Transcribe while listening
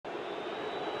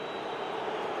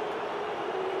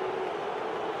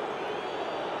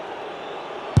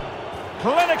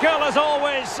Clinical as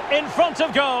always, in front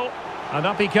of goal. And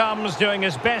up he comes, doing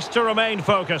his best to remain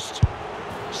focused.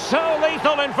 So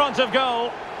lethal in front of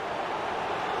goal.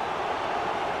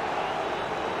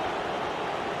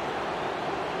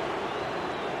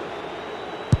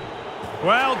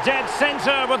 Well, dead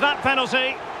centre with that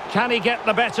penalty. Can he get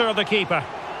the better of the keeper?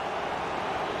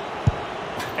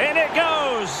 In it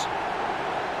goes!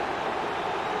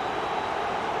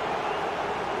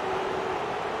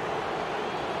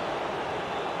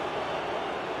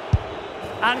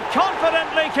 And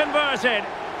confidently converted.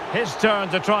 His turn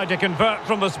to try to convert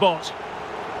from the spot.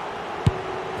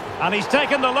 And he's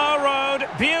taken the low road.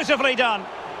 Beautifully done.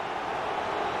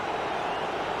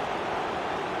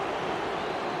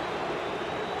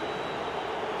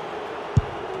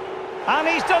 And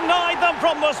he's denied them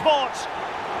from the spot.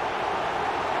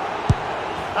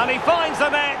 And he finds the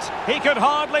net. He could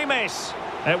hardly miss.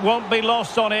 It won't be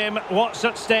lost on him what's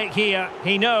at stake here.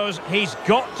 He knows he's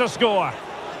got to score.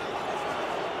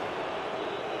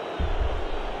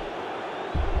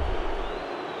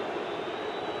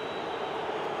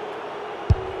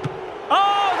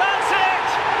 Oh, that's it!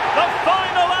 The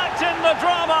final act in the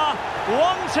drama.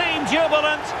 One team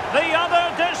jubilant, the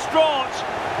other distraught.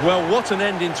 Well, what an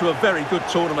ending to a very good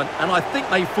tournament, and I think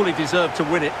they fully deserve to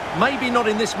win it. Maybe not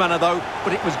in this manner, though,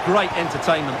 but it was great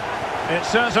entertainment. It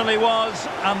certainly was,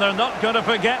 and they're not going to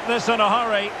forget this in a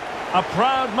hurry. A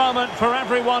proud moment for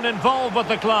everyone involved with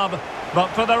the club, but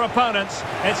for their opponents,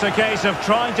 it's a case of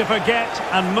trying to forget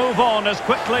and move on as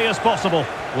quickly as possible.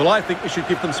 Well, I think we should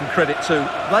give them some credit too.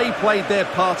 They played their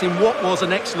part in what was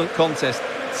an excellent contest.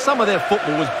 Some of their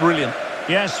football was brilliant.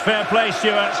 Yes, fair play,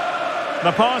 Stuart.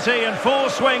 The party in full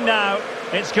swing now.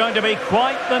 It's going to be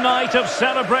quite the night of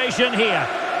celebration here.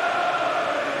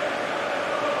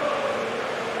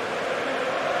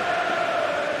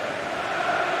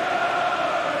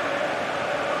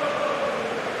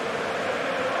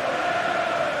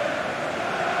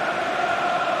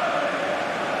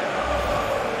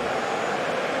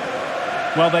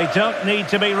 Well, they don't need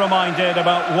to be reminded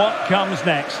about what comes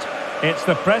next. It's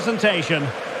the presentation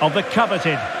of the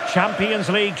coveted Champions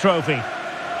League trophy.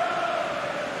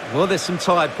 Well, there's some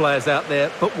tired players out there,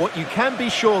 but what you can be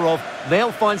sure of,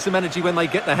 they'll find some energy when they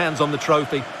get their hands on the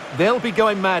trophy. They'll be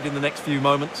going mad in the next few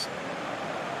moments.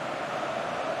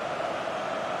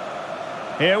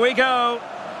 Here we go.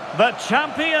 The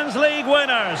Champions League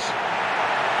winners.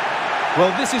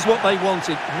 Well, this is what they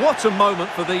wanted. What a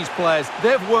moment for these players.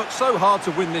 They've worked so hard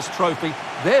to win this trophy.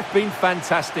 They've been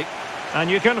fantastic. And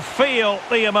you can feel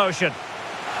the emotion.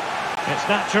 It's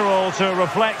natural to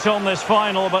reflect on this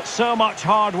final, but so much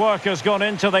hard work has gone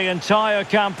into the entire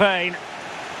campaign.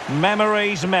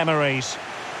 Memories, memories.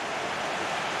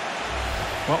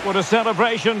 What would a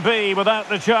celebration be without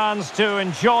the chance to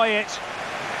enjoy it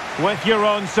with your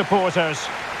own supporters?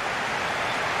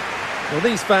 Well,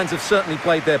 these fans have certainly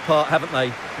played their part, haven't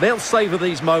they? They'll savour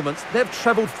these moments. They've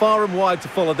travelled far and wide to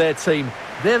follow their team.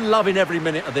 They're loving every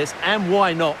minute of this, and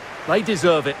why not? They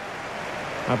deserve it.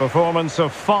 A performance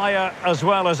of fire as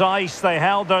well as ice. They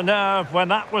held their nerve when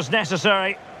that was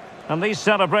necessary. And these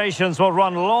celebrations will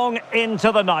run long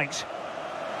into the night.